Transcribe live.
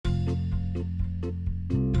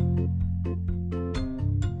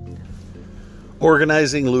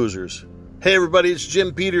Organizing losers. Hey everybody, it's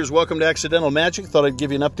Jim Peters. Welcome to Accidental Magic. Thought I'd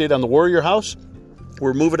give you an update on the Warrior House.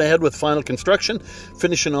 We're moving ahead with final construction,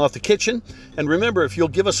 finishing off the kitchen. And remember, if you'll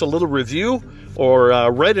give us a little review or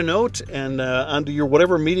write a note and onto your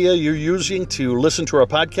whatever media you're using to listen to our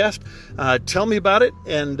podcast, tell me about it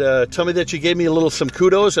and tell me that you gave me some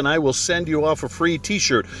kudos, and I will send you off a free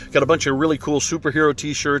t-shirt. Got a bunch of really cool superhero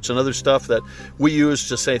t-shirts and other stuff that we use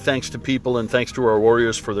to say thanks to people and thanks to our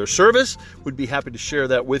warriors for their service. We'd be happy to share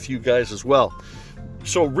that with you guys as well.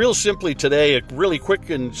 So real simply today, a really quick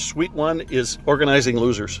and sweet one is organizing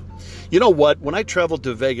losers. You know what? When I traveled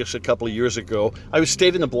to Vegas a couple of years ago, I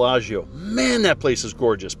stayed in the Bellagio. Man, that place is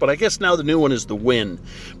gorgeous. But I guess now the new one is the Wynn.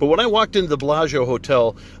 But when I walked into the Bellagio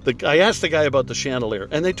Hotel, I asked the guy about the chandelier.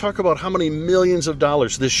 And they talk about how many millions of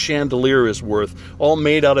dollars this chandelier is worth. All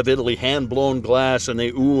made out of Italy, hand-blown glass, and they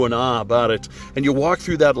ooh and ah about it. And you walk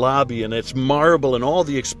through that lobby, and it's marble and all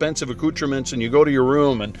the expensive accoutrements, and you go to your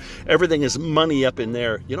room, and everything is money up in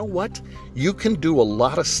there. You know what? You can do a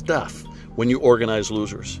lot of stuff when you organize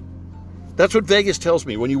losers. That's what Vegas tells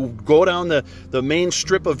me. When you go down the main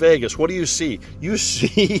strip of Vegas, what do you see? You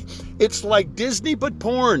see it's like Disney but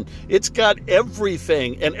porn. It's got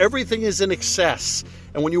everything, and everything is in excess.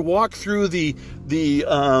 And when you walk through the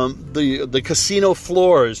casino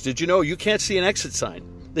floors, did you know you can't see an exit sign?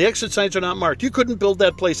 The exit signs are not marked. You couldn't build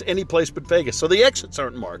that place any place but Vegas, so the exits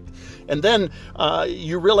aren't marked. And then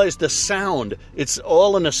you realize the sound. It's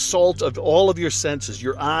all an assault of all of your senses,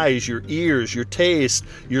 your eyes, your ears, your taste,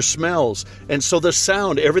 your smells. And so the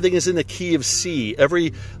sound, everything is in the key of C.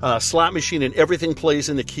 Every slot machine and everything plays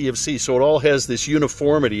in the key of C. So it all has this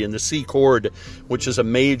uniformity in the C chord, which is a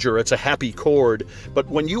major. It's a happy chord. But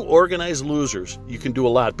when you organize losers, you can do a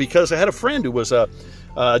lot. Because I had a friend who was a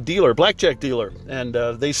dealer, blackjack dealer, and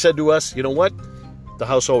they said to us, you know what? The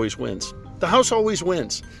house always wins. The house always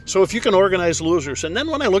wins. So if you can organize losers. And then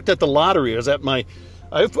when I looked at the lottery, I was at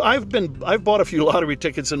I've bought a few lottery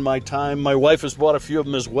tickets in my time. My wife has bought a few of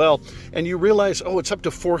them as well. And you realize, it's up to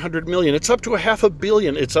 $400 million. It's up to $500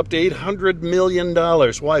 million. It's up to $800 million.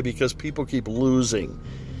 Why? Because people keep losing.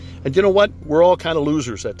 And you know what? We're all kind of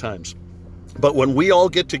losers at times. But when we all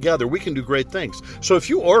get together, we can do great things. So if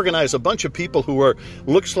you organize a bunch of people who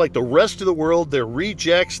looks like the rest of the world, they're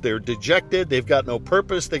rejects, they're dejected, they've got no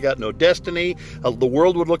purpose, they got no destiny, the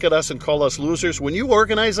world would look at us and call us losers. When you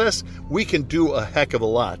organize us, we can do a heck of a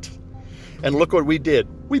lot. And look what we did.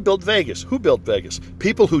 We built Vegas. Who built Vegas?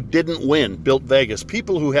 People who didn't win built Vegas.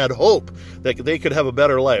 People who had hope that they could have a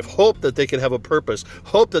better life, hope that they could have a purpose,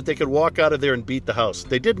 hope that they could walk out of there and beat the house.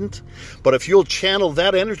 They didn't. But if you'll channel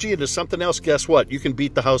that energy into something else, guess what? You can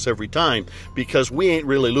beat the house every time, because we ain't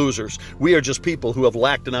really losers. We are just people who have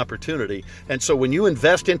lacked an opportunity. And so when you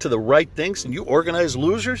invest into the right things and you organize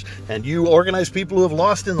losers and you organize people who have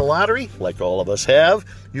lost in the lottery, like all of us have,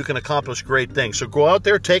 you can accomplish great things. So go out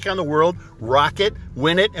there, take on the world, rock it,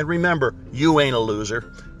 win it, and remember, you ain't a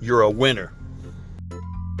loser. You're a winner.